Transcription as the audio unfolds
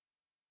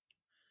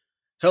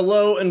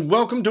Hello and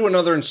welcome to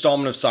another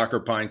installment of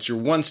Soccer Pints, your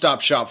one-stop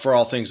shop for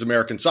all things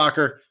American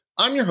soccer.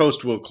 I'm your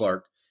host, Will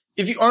Clark.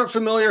 If you aren't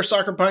familiar,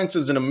 Soccer Pints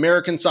is an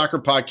American soccer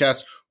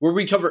podcast where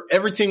we cover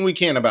everything we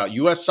can about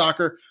U.S.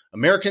 soccer,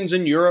 Americans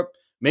in Europe,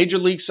 Major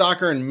League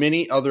Soccer, and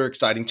many other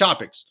exciting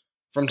topics.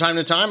 From time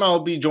to time, I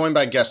will be joined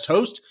by guest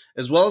hosts,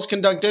 as well as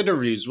conduct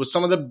interviews with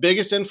some of the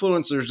biggest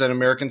influencers in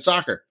American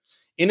soccer.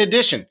 In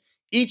addition,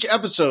 each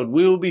episode,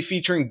 we will be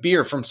featuring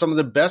beer from some of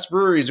the best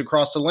breweries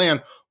across the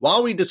land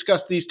while we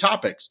discuss these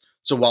topics.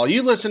 So while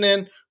you listen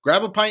in,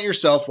 grab a pint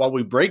yourself while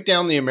we break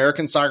down the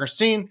American soccer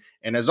scene,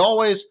 and as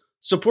always,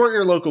 support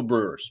your local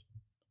brewers.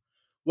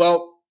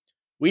 Well,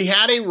 we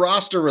had a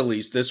roster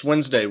release this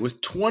Wednesday with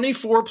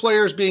 24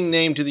 players being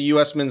named to the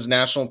U.S. men's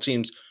national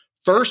team's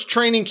first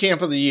training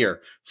camp of the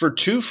year for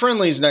two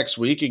friendlies next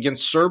week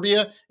against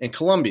Serbia and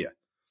Colombia.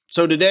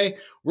 So today,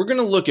 we're going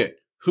to look at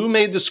who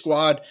made the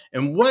squad,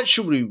 and what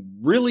should we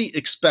really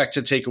expect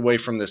to take away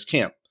from this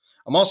camp?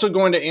 I'm also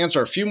going to answer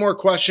a few more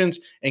questions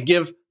and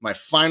give my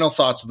final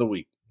thoughts of the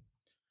week.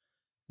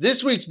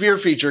 This week's beer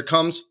feature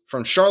comes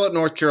from Charlotte,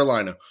 North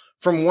Carolina,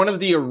 from one of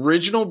the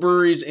original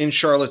breweries in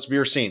Charlotte's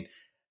beer scene.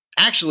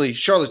 Actually,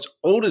 Charlotte's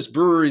oldest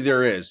brewery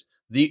there is,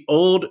 the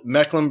Old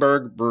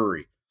Mecklenburg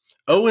Brewery.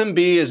 OMB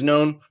is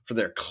known for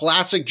their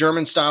classic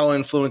German-style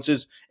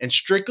influences and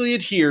strictly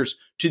adheres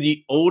to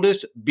the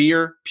oldest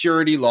beer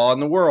purity law in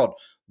the world,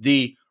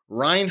 the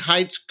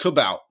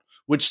Reinheitsgebot,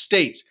 which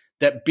states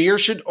that beer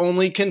should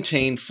only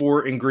contain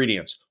 4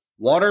 ingredients: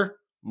 water,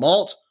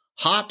 malt,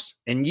 hops,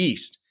 and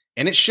yeast.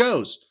 And it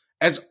shows,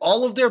 as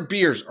all of their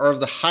beers are of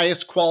the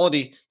highest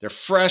quality, they're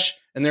fresh,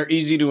 and they're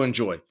easy to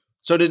enjoy.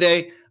 So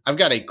today, I've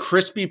got a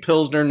crispy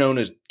Pilsner known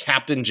as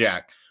Captain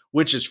Jack,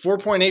 which is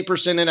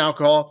 4.8% in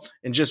alcohol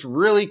and just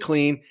really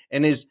clean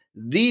and is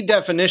the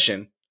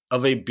definition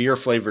of a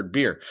beer-flavored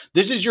beer.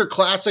 This is your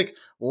classic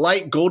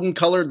light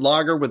golden-colored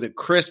lager with a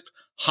crisp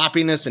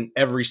hoppiness in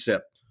every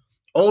sip.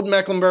 Old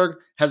Mecklenburg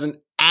has an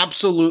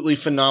absolutely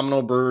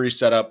phenomenal brewery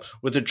setup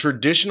with a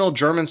traditional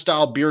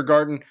German-style beer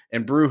garden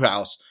and brew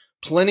house,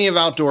 plenty of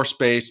outdoor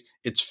space.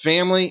 It's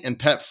family and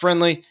pet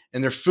friendly,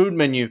 and their food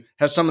menu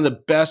has some of the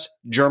best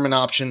German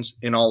options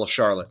in all of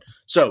Charlotte.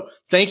 So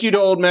thank you to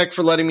Old Meck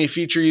for letting me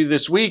feature you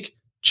this week.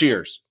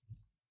 Cheers.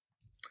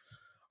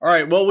 All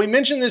right, well, we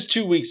mentioned this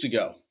 2 weeks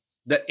ago,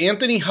 that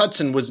Anthony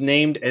Hudson was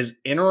named as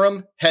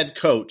interim head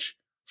coach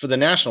for the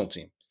national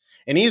team.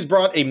 And he's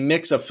brought a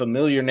mix of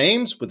familiar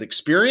names with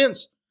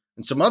experience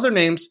and some other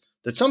names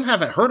that some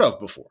haven't heard of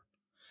before.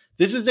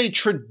 This is a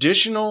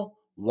traditional,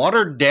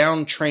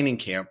 watered-down training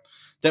camp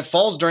that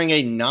falls during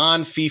a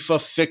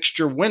non-FIFA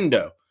fixture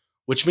window,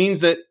 which means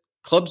that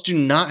clubs do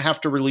not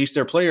have to release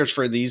their players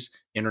for these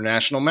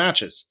international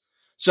matches.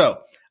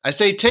 So I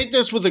say take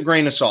this with a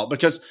grain of salt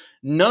because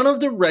none of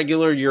the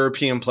regular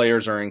European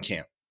players are in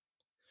camp.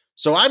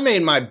 So I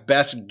made my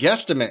best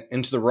guesstimate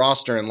into the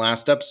roster in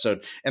last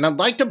episode, and I'd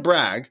like to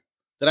brag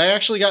that I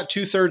actually got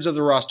 2/3 of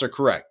the roster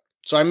correct.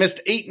 So I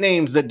missed 8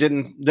 names that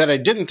I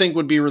didn't think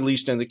would be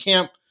released in the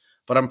camp,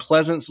 but I'm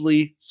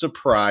pleasantly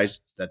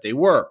surprised that they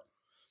were.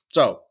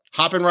 So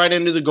hopping right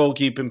into the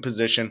goalkeeping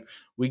position,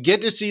 we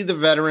get to see the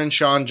veteran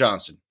Sean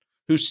Johnson,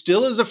 who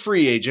still is a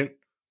free agent,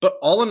 but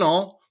all in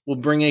all will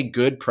bring a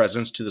good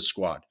presence to the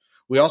squad.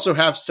 We also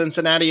have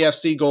Cincinnati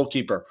FC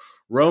goalkeeper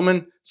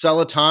Roman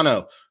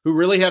Celentano, who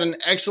really had an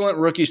excellent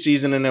rookie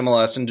season in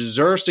MLS and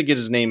deserves to get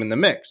his name in the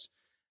mix.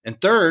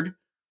 And third,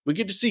 we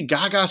get to see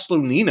Gaga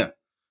Slonina,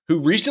 who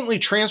recently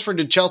transferred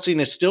to Chelsea and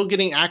is still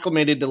getting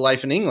acclimated to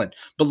life in England.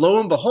 But lo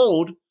and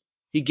behold,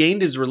 he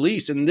gained his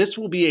release, and this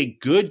will be a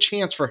good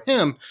chance for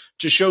him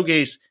to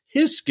showcase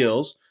his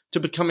skills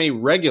to become a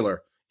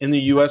regular in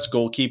the U.S.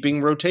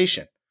 goalkeeping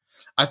rotation.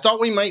 I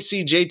thought we might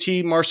see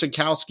JT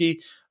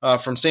Marszałkowski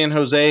from San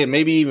Jose and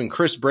maybe even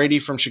Chris Brady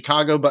from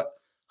Chicago, but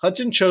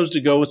Hudson chose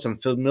to go with some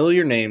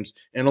familiar names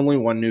and only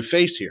one new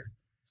face here.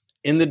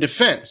 In the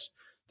defense,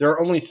 there are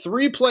only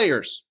 3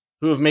 players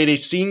who have made a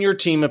senior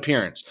team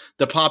appearance: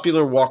 the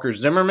popular Walker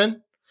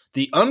Zimmerman,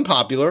 the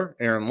unpopular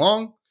Aaron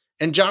Long,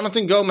 and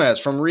Jonathan Gomez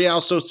from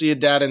Real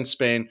Sociedad in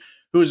Spain,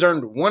 who has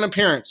earned 1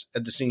 appearance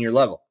at the senior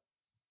level.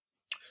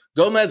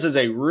 Gomez is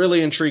a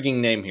really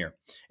intriguing name here,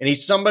 and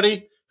he's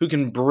somebody who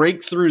can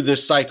break through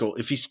this cycle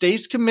if he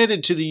stays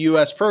committed to the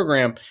U.S.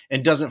 program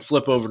and doesn't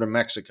flip over to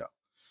Mexico.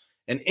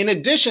 And in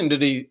addition to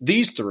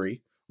these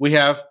 3, we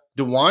have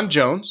DeJuan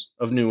Jones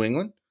of New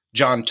England,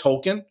 John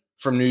Tolkien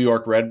from New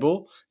York Red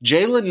Bull,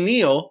 Jalen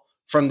Neal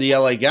from the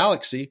LA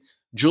Galaxy,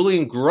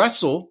 Julian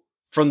Gressel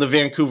from the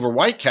Vancouver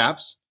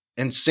Whitecaps,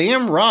 and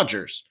Sam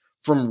Rogers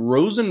from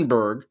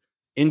Rosenborg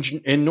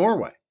in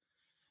Norway.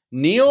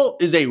 Neal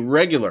is a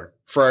regular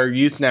for our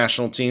youth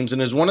national teams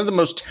and is one of the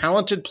most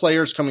talented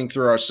players coming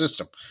through our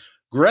system.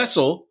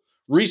 Gressel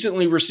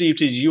recently received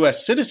his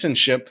U.S.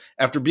 citizenship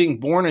after being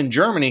born in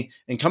Germany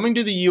and coming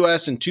to the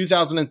U.S. in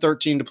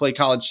 2013 to play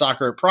college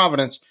soccer at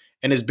Providence,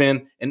 and has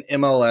been an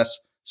MLS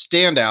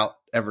standout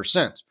ever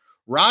since.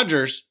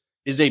 Rogers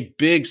is a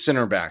big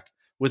center back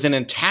with an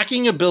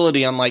attacking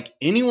ability unlike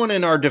anyone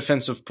in our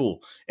defensive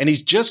pool, and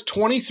he's just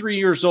 23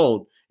 years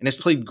old and has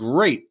played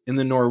great in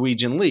the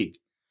Norwegian League.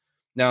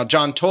 Now,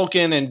 John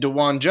Tolkien and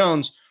DeJuan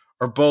Jones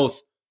are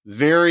both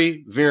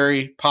very,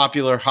 very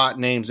popular hot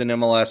names in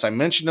MLS. I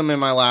mentioned them in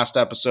my last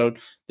episode.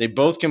 They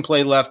both can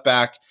play left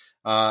back,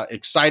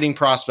 exciting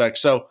prospects.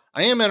 So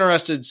I am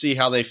interested to see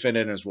how they fit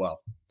in as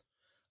well.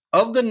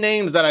 Of the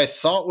names that I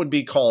thought would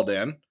be called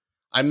in,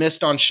 I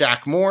missed on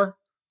Shaq Moore,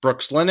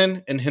 Brooks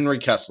Lennon, and Henry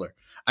Kessler.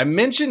 I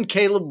mentioned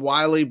Caleb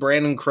Wiley,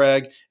 Brandon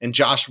Craig, and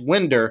Josh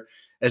Winder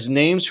as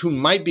names who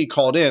might be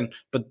called in,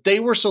 but they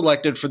were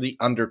selected for the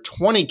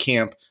under-20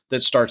 camp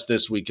that starts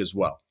this week as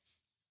well.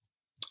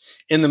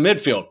 In the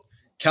midfield,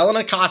 Kellen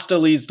Acosta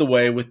leads the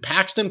way with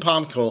Paxton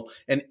Pomkle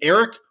and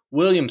Eric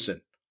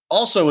Williamson,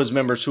 also as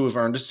members who have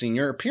earned a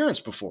senior appearance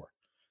before.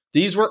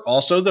 These were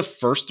also the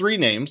first three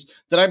names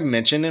that I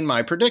mentioned in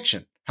my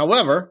prediction.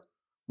 However,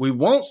 we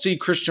won't see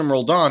Christian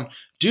Roldan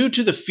due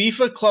to the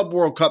FIFA Club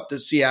World Cup that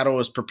Seattle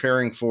is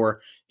preparing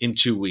for in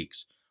 2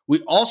 weeks.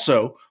 We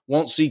also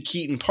won't see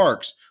Keaton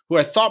Parks, who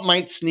I thought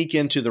might sneak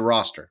into the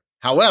roster.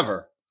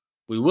 However,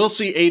 we will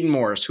see Aiden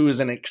Morris, who is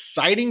an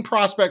exciting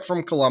prospect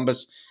from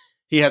Columbus.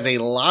 He has a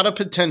lot of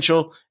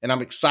potential, and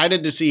I'm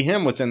excited to see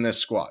him within this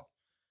squad.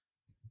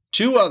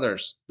 Two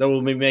others that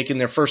will be making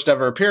their first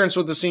ever appearance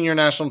with the senior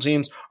national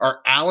teams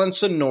are Alan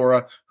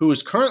Sonora, who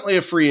is currently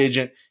a free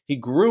agent. He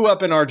grew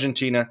up in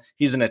Argentina.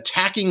 He's an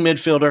attacking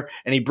midfielder,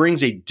 and he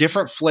brings a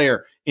different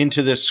flair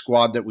into this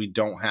squad that we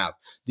don't have.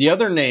 The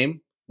other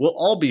name we'll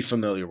all be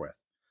familiar with,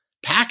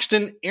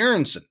 Paxton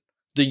Aronson,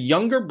 the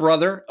younger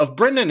brother of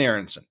Brendan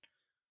Aronson.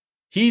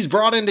 He's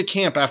brought into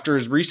camp after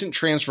his recent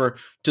transfer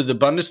to the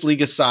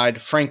Bundesliga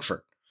side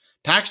Frankfurt.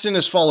 Paxton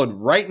has followed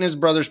right in his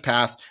brother's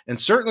path and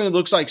certainly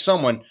looks like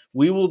someone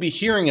we will be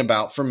hearing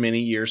about for many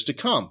years to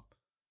come.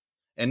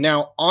 And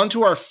now on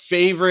to our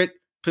favorite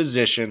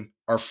position,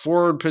 our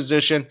forward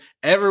position,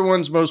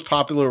 everyone's most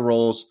popular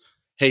roles.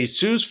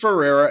 Jesus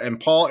Ferreira and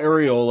Paul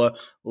Arriola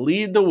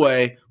lead the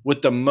way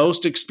with the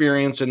most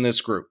experience in this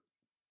group.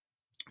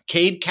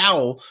 Cade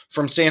Cowell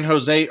from San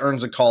Jose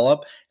earns a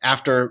call-up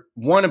after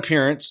one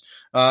appearance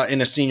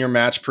in a senior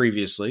match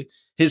previously.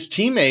 His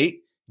teammate,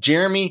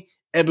 Jeremy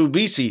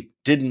Ebubisi,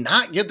 did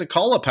not get the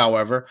call-up,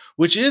 however,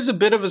 which is a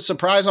bit of a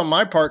surprise on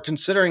my part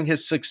considering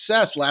his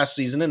success last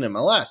season in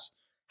MLS.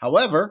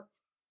 However,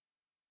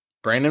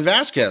 Brandon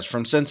Vasquez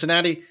from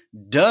Cincinnati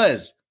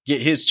does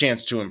get his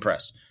chance to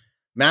impress.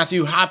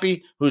 Matthew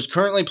Hoppe, who is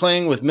currently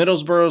playing with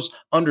Middlesbrough's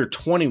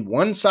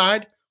under-21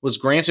 side, was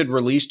granted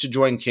release to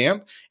join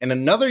camp, and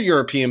another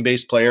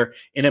European-based player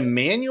in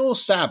Emmanuel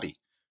Sabi,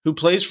 who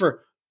plays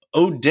for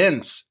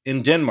Odense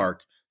in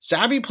Denmark.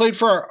 Sabi played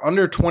for our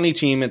under-20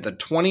 team at the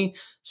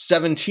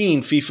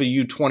 2017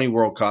 FIFA U20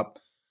 World Cup.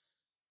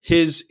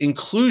 His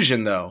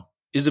inclusion, though,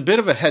 is a bit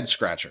of a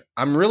head-scratcher.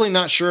 I'm really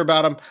not sure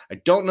about him. I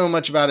don't know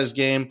much about his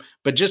game,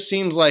 but just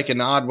seems like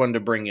an odd one to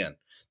bring in.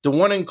 The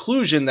one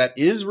inclusion that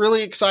is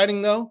really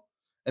exciting, though,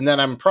 and that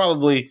I'm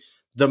probably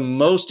the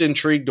most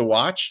intrigued to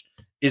watch,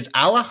 is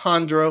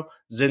Alejandro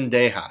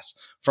Zendejas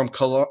from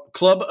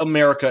Club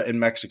America in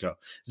Mexico.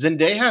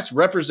 Zendejas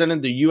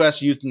represented the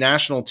U.S. youth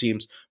national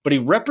teams, but he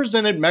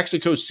represented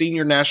Mexico's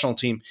senior national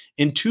team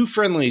in 2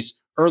 friendlies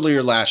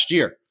earlier last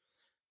year.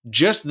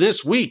 Just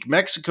this week,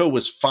 Mexico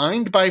was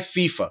fined by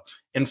FIFA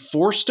and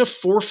forced to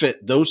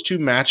forfeit those 2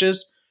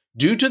 matches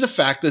due to the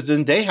fact that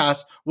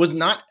Zendejas was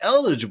not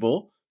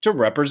eligible to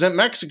represent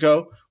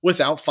Mexico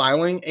without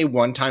filing a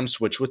one-time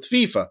switch with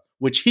FIFA,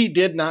 which he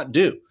did not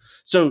do.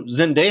 So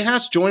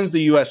Zendejas joins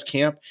the U.S.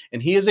 camp,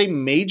 and he is a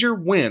major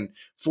win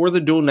for the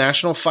dual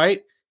national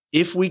fight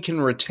if we can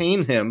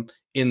retain him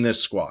in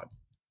this squad.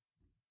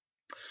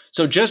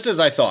 So just as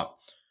I thought,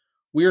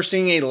 we are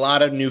seeing a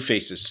lot of new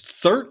faces.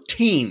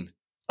 13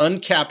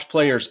 uncapped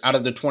players out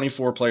of the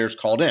 24 players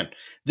called in.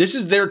 This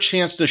is their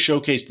chance to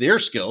showcase their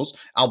skills,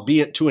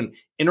 albeit to an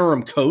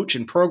interim coach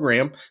and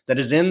program that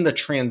is in the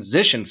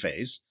transition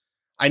phase.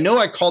 I know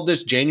I called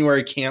this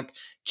January camp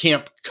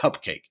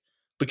Cupcake,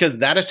 because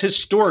that is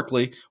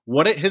historically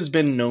what it has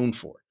been known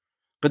for.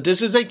 But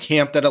this is a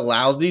camp that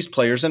allows these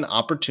players an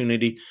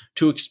opportunity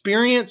to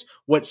experience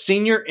what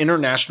senior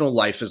international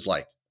life is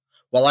like.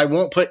 While I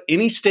won't put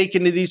any stake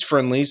into these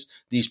friendlies,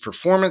 these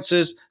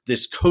performances,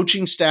 this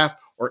coaching staff,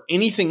 or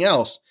anything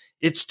else,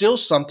 it's still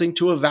something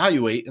to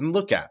evaluate and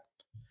look at.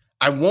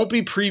 I won't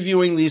be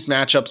previewing these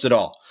matchups at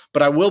all,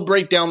 but I will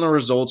break down the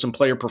results and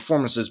player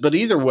performances. But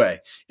either way,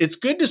 it's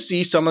good to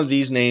see some of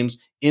these names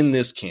in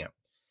this camp.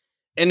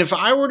 And if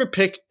I were to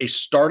pick a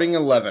starting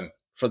 11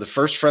 for the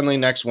first friendly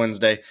next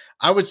Wednesday,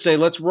 I would say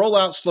let's roll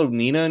out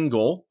Slonina in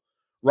goal.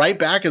 Right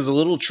back is a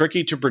little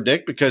tricky to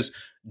predict because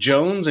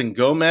Jones and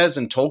Gomez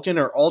and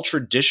Tolkien are all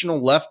traditional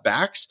left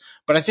backs,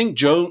 but I think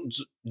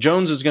Jones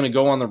is going to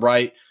go on the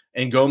right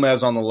and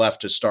Gomez on the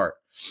left to start,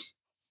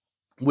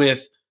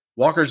 with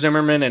Walker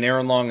Zimmerman and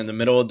Aaron Long in the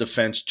middle of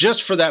defense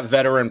just for that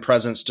veteran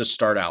presence to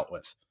start out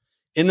with.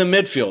 In the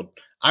midfield,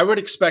 I would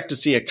expect to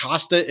see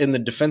Acosta in the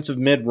defensive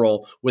mid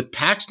role with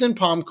Paxton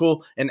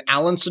Pomkle and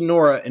Alan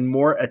Sonora in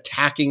more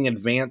attacking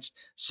advanced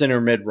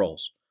center mid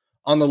roles.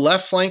 On the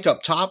left flank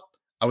up top,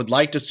 I would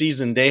like to see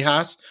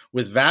Zendejas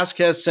with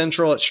Vasquez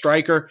central at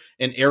striker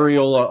and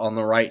Areola on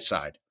the right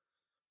side.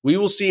 We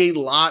will see a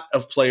lot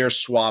of players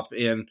swap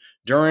in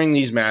during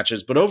these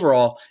matches, but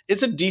overall,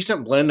 it's a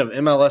decent blend of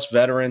MLS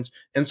veterans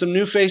and some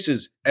new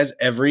faces, as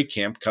every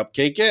Camp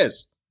Cupcake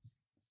is.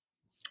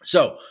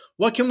 So,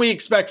 what can we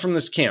expect from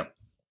this camp?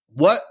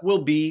 What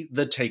will be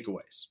the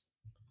takeaways?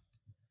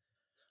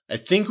 I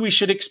think we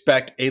should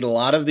expect a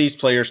lot of these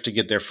players to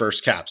get their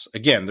first caps.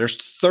 Again, there's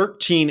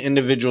 13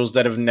 individuals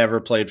that have never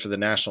played for the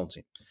national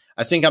team.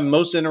 I think I'm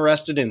most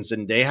interested in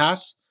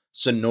Zendejas,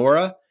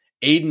 Sonora,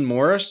 Aiden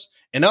Morris,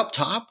 and up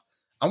top,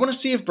 I want to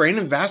see if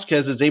Brandon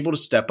Vasquez is able to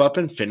step up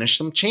and finish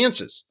some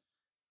chances.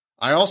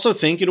 I also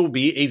think it will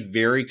be a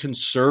very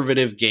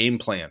conservative game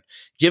plan,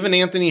 given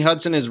Anthony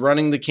Hudson is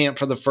running the camp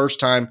for the first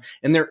time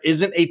and there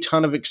isn't a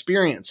ton of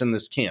experience in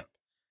this camp.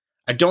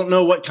 I don't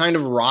know what kind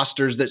of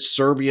rosters that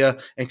Serbia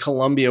and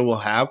Colombia will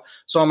have,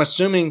 so I'm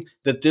assuming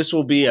that this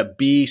will be a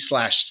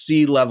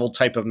B/C level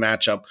type of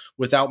matchup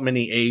without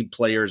many A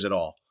players at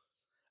all.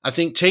 I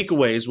think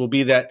takeaways will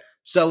be that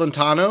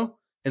Celentano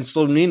and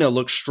Slonina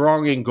look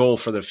strong in goal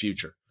for the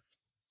future.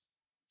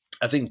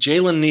 I think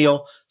Jalen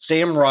Neal,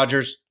 Sam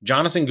Rogers,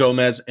 Jonathan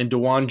Gomez, and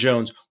DeJuan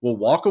Jones will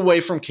walk away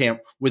from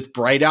camp with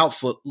bright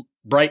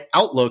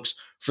outlooks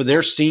for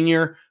their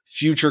senior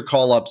future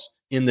call-ups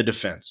in the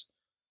defense.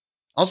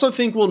 Also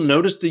think we'll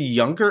notice the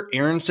younger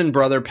Aronson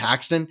brother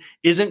Paxton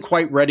isn't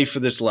quite ready for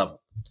this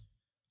level.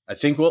 I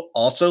think we'll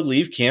also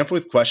leave camp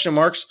with question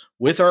marks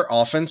with our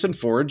offense and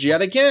forwards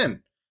yet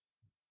again.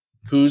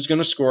 Who's going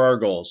to score our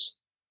goals?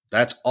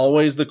 That's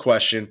always the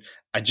question.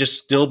 I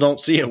just still don't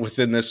see it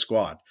within this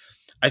squad.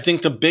 I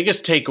think the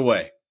biggest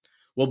takeaway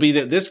will be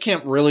that this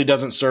camp really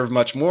doesn't serve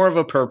much more of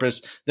a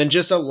purpose than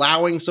just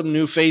allowing some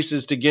new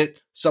faces to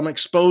get some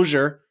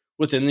exposure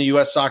within the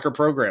U.S. soccer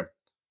program.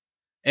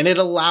 And it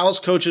allows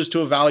coaches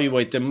to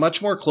evaluate them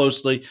much more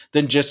closely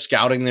than just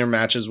scouting their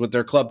matches with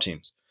their club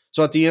teams.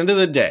 So at the end of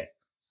the day,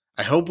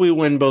 I hope we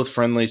win both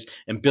friendlies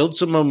and build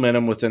some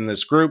momentum within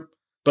this group.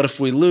 But if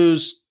we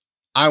lose,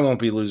 I won't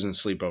be losing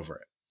sleep over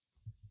it.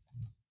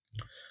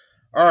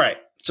 All right,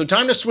 so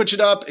time to switch it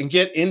up and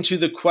get into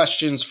the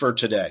questions for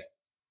today.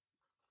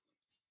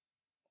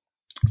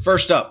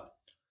 First up,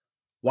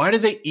 why do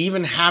they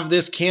even have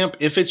this camp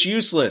if it's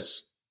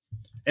useless?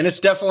 And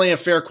it's definitely a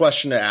fair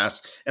question to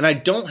ask, and I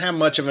don't have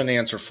much of an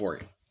answer for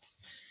you.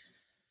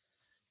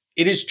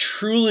 It is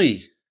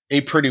truly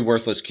a pretty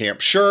worthless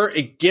camp. Sure,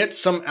 it gets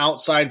some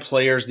outside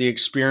players the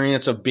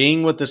experience of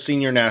being with the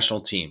senior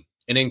national team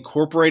and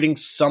incorporating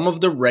some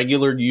of the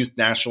regular youth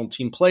national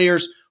team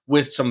players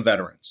with some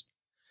veterans.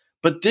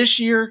 But this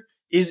year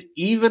is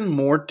even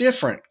more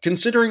different,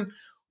 considering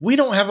we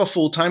don't have a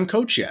full-time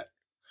coach yet.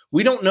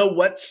 We don't know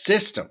what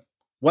system,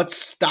 what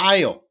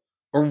style,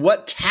 or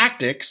what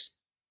tactics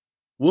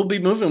we'll be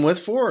moving with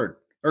forward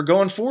or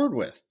going forward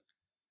with.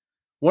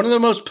 One of the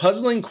most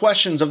puzzling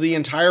questions of the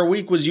entire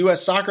week was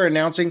U.S. Soccer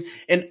announcing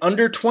an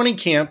under-20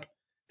 camp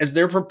as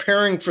they're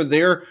preparing for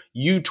their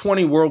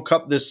U20 World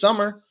Cup this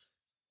summer.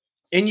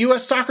 And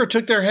U.S. Soccer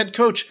took their head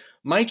coach,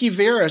 Mikey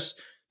Veras,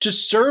 to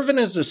serve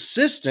as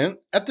assistant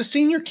at the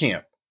senior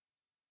camp.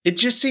 It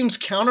just seems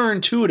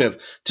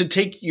counterintuitive to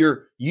take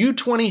your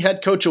U20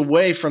 head coach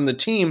away from the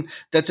team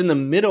that's in the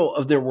middle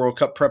of their World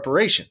Cup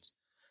preparations.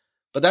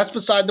 But that's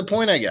beside the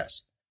point, I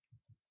guess.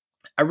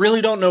 I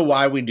really don't know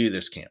why we do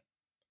this camp.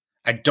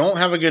 I don't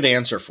have a good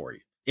answer for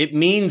you. It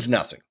means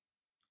nothing.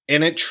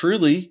 And it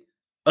truly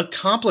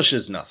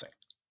accomplishes nothing.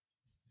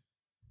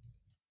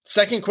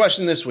 Second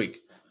question this week.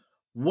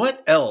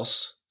 What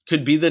else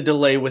could be the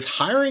delay with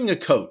hiring a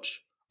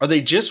coach? Are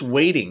they just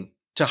waiting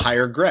to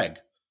hire Greg?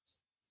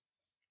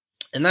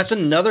 And that's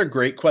another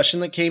great question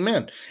that came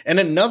in. And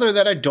another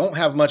that I don't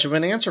have much of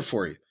an answer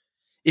for you.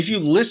 If you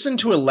listen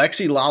to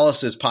Alexi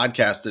Lawless's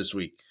podcast this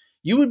week,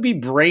 you would be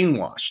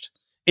brainwashed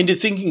into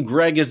thinking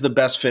Greg is the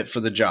best fit for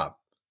the job.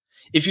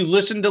 If you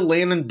listen to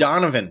Landon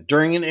Donovan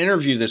during an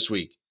interview this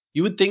week,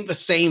 you would think the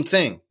same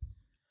thing.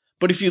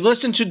 But if you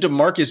listen to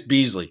DeMarcus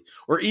Beasley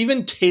or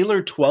even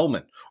Taylor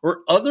Twellman or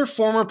other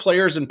former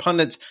players and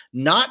pundits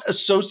not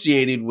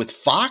associated with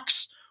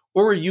Fox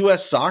or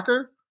U.S.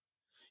 Soccer,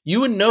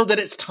 you would know that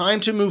it's time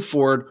to move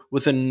forward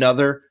with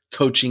another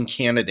coaching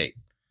candidate.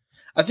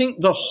 I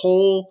think the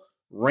whole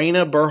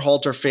Reina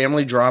Berhalter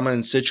family drama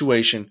and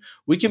situation,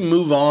 we can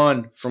move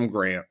on from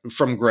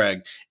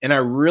Greg. And I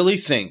really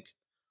think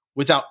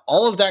without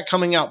all of that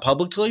coming out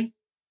publicly,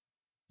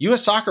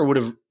 U.S. Soccer would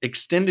have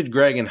extended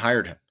Greg and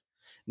hired him.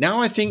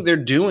 Now I think they're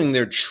doing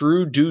their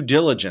true due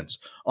diligence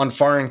on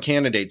foreign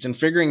candidates and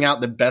figuring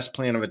out the best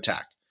plan of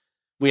attack.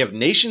 We have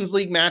Nations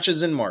League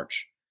matches in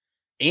March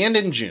and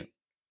in June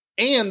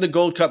and the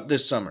Gold Cup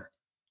this summer.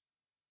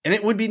 And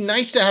it would be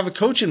nice to have a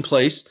coach in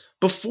place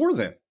before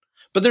then.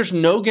 But there's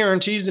no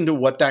guarantees into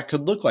what that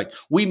could look like.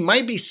 We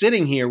might be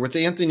sitting here with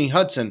Anthony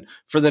Hudson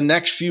for the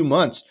next few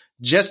months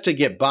just to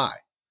get by.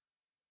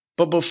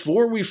 But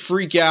before we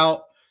freak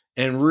out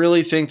and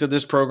really think that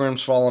this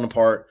program's falling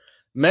apart,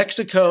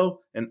 Mexico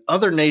and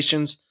other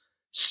nations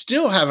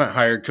still haven't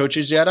hired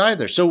coaches yet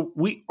either. So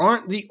we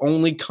aren't the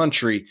only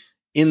country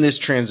in this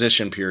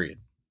transition period.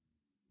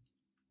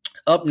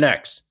 Up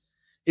next,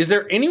 is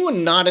there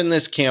anyone not in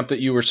this camp that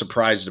you were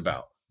surprised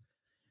about?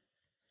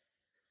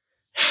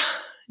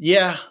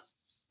 Yeah,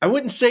 I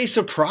wouldn't say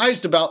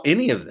surprised about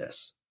any of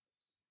this.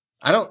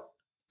 I'm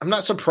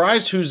not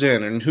surprised who's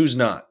in and who's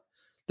not.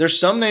 There's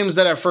some names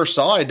that I first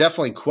saw I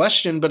definitely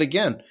questioned, but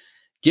again,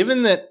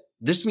 given that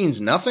this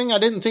means nothing, I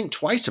didn't think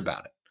twice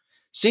about it.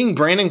 Seeing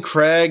Brandon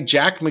Craig,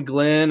 Jack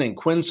McGlynn, and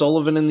Quinn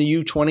Sullivan in the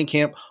U20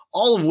 camp,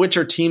 all of which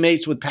are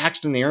teammates with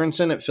Paxton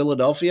Aronson at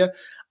Philadelphia,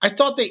 I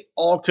thought they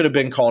all could have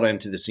been called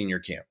into the senior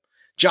camp.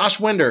 Josh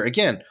Winder,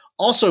 again,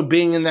 also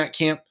being in that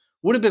camp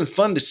would have been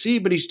fun to see,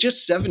 but he's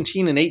just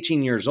 17 and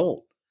 18 years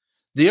old.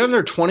 The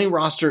under 20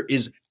 roster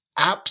is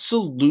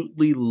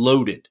absolutely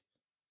loaded.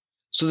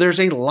 So there's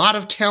a lot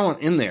of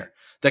talent in there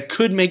that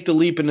could make the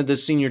leap into the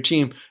senior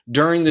team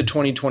during the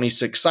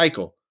 2026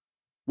 cycle.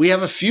 We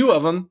have a few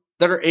of them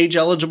that are age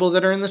eligible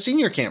that are in the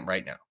senior camp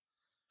right now.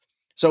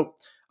 So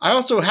I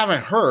also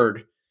haven't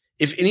heard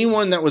if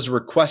anyone that was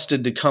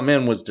requested to come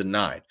in was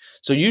denied.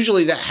 So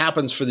usually that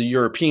happens for the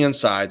European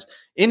sides.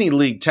 Any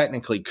league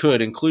technically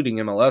could, including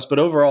MLS, but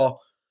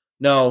overall,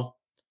 no,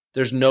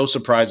 there's no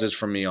surprises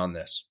from me on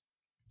this.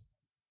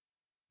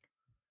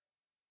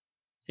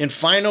 And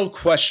final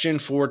question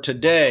for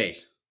today.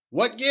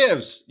 What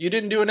gives? You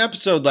didn't do an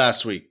episode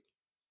last week.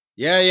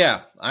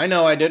 Yeah, I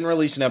know I didn't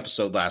release an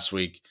episode last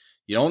week.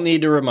 You don't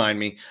need to remind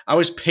me. I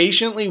was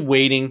patiently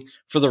waiting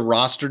for the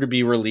roster to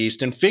be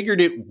released and figured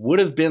it would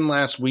have been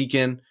last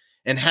weekend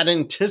and had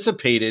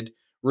anticipated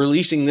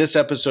releasing this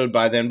episode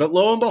by then. But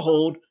lo and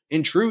behold,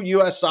 in true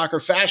U.S. soccer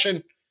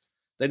fashion,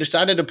 they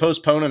decided to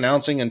postpone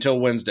announcing until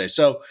Wednesday.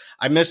 So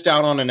I missed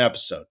out on an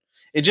episode.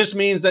 It just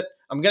means that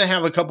I'm going to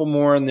have a couple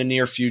more in the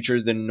near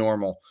future than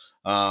normal,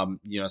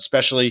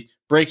 especially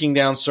breaking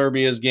down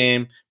Serbia's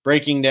game,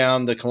 breaking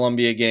down the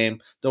Colombia game.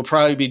 There'll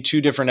probably be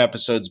 2 different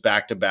episodes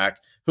back to back.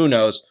 Who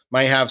knows?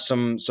 Might have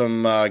some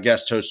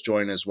guest hosts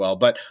join as well.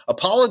 But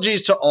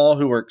apologies to all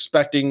who were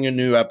expecting a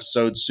new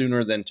episode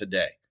sooner than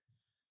today.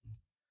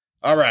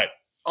 All right,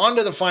 on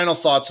to the final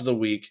thoughts of the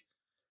week.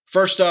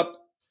 First up,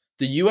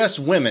 the U.S.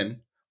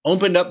 women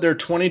opened up their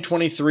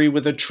 2023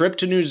 with a trip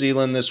to New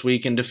Zealand this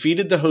week and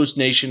defeated the host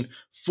nation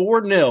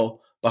 4-0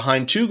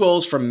 behind 2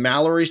 goals from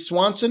Mallory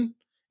Swanson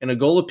and a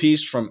goal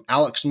apiece from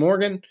Alex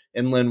Morgan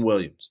and Lynn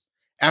Williams.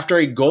 After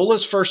a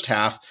goalless first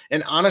half,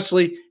 and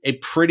honestly, a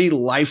pretty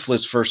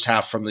lifeless first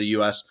half from the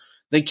U.S.,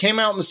 they came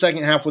out in the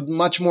second half with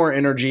much more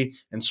energy,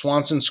 and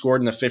Swanson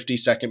scored in the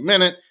 52nd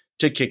minute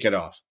to kick it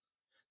off.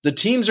 The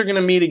teams are going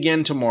to meet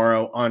again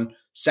tomorrow on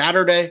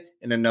Saturday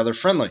in another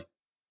friendly,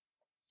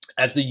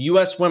 as the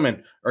U.S.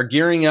 women are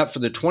gearing up for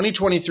the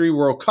 2023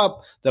 World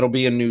Cup that'll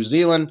be in New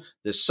Zealand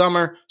this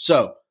summer,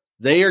 so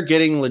they are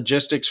getting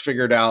logistics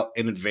figured out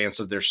in advance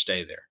of their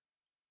stay there.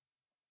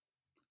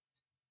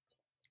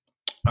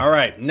 All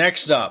right,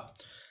 next up,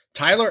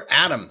 Tyler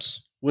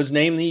Adams was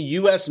named the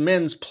U.S.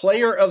 Men's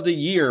Player of the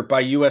Year by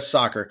U.S.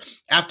 Soccer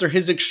after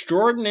his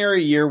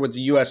extraordinary year with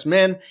the U.S.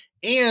 men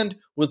and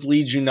with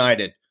Leeds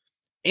United,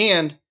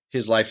 and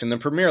his life in the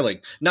Premier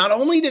League. Not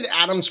only did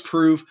Adams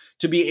prove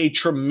to be a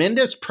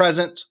tremendous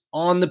presence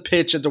on the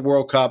pitch at the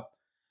World Cup,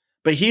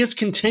 but he has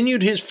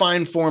continued his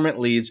fine form at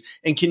Leeds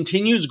and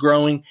continues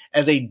growing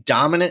as a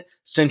dominant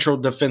central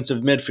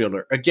defensive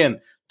midfielder. Again,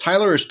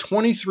 Tyler is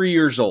 23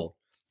 years old,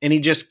 and he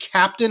just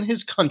captained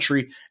his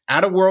country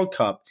at a World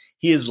Cup.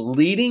 He is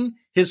leading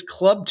his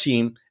club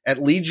team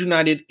at Leeds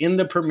United in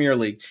the Premier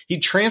League. He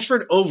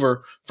transferred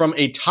over from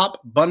a top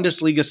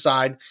Bundesliga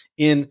side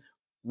in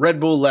Red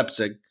Bull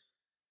Leipzig.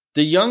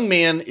 The young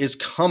man is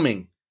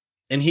coming,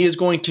 and he is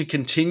going to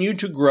continue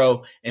to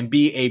grow and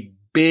be a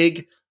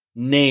big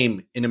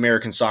name in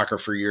American soccer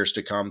for years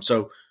to come.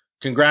 So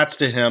congrats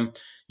to him.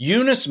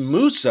 Yunus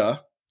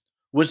Musa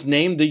was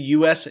named the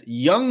U.S.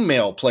 Young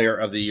Male Player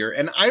of the Year,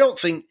 and I don't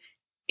think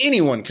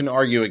anyone can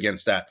argue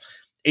against that.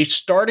 A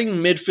starting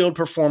midfield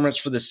performance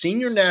for the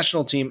senior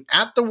national team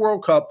at the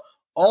World Cup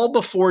all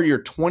before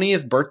your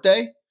 20th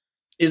birthday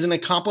is an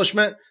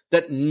accomplishment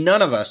that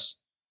none of us,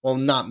 well,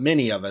 not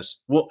many of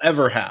us, will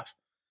ever have.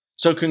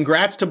 So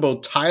congrats to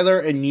both Tyler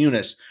and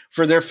Yunus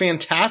for their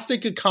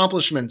fantastic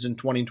accomplishments in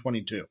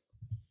 2022.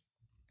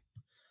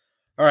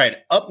 All right,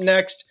 up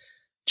next,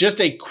 just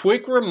a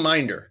quick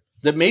reminder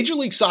that Major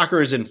League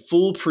Soccer is in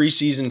full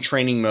preseason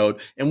training mode,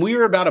 and we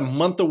are about a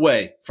month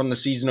away from the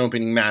season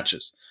opening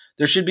matches.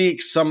 There should be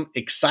some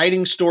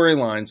exciting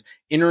storylines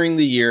entering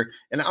the year,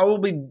 and I will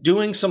be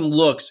doing some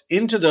looks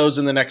into those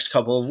in the next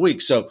couple of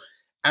weeks. So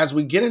as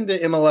we get into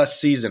MLS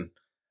season,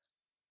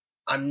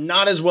 I'm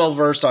not as well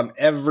versed on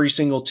every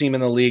single team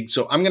in the league,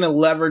 so I'm going to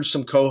leverage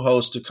some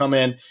co-hosts to come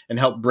in and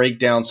help break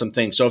down some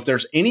things. So if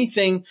there's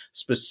anything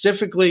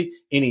specifically,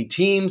 any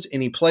teams,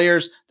 any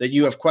players that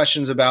you have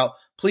questions about,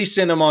 please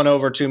send them on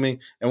over to me,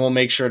 and we'll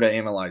make sure to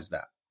analyze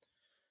that.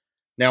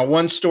 Now,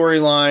 one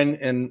storyline,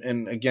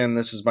 and again,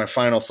 this is my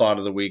final thought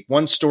of the week,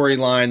 one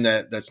storyline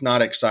that's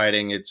not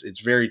exciting,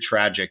 it's very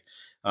tragic,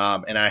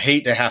 and I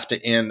hate to have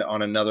to end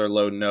on another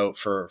low note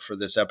for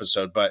this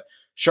episode, but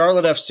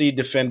Charlotte FC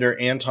defender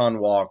Anton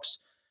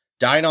Walkes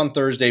died on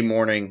Thursday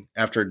morning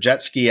after a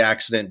jet ski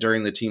accident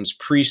during the team's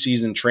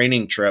preseason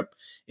training trip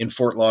in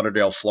Fort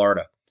Lauderdale,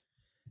 Florida.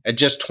 At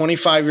just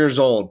 25 years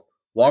old,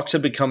 Walks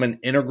had become an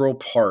integral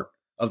part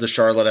of the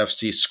Charlotte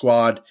FC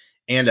squad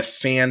and a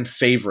fan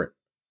favorite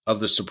of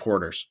the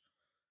supporters.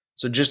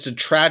 So just a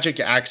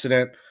tragic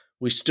accident.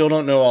 We still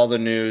don't know all the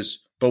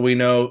news, but we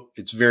know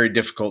it's very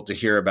difficult to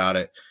hear about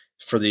it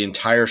for the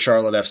entire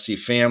Charlotte FC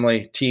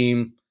family,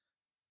 team,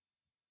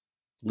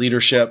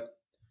 leadership,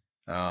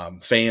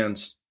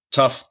 fans.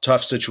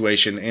 Tough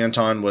situation.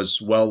 Anton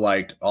was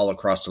well-liked all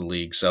across the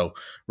league, so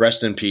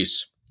rest in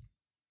peace.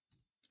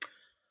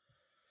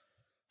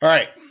 All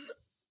right.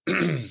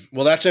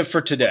 Well, that's it for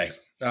today.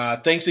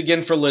 Thanks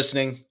again for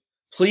listening.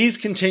 Please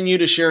continue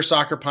to share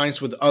Soccer Pints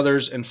with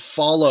others and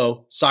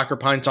follow Soccer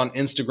Pints on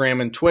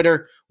Instagram and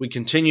Twitter. We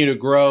continue to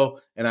grow,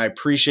 and I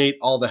appreciate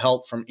all the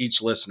help from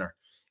each listener.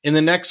 In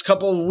the next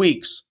couple of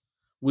weeks,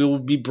 we will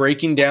be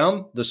breaking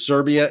down the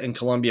Serbia and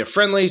Colombia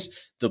friendlies,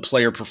 the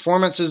player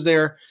performances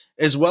there,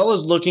 as well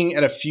as looking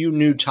at a few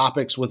new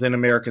topics within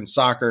American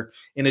soccer.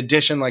 In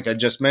addition, like I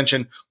just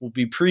mentioned, we'll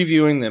be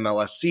previewing the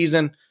MLS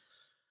season.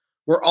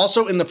 We're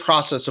also in the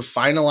process of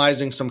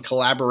finalizing some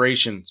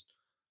collaborations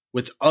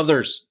with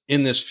others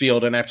in this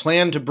field, and I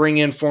plan to bring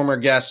in former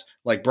guests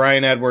like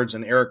Brian Edwards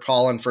and Eric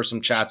Paulin for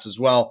some chats as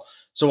well.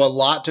 So a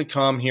lot to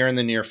come here in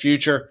the near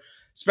future.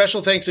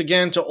 Special thanks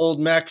again to Old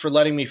Mech for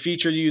letting me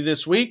feature you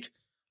this week.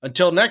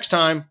 Until next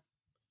time,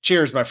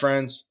 cheers, my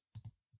friends.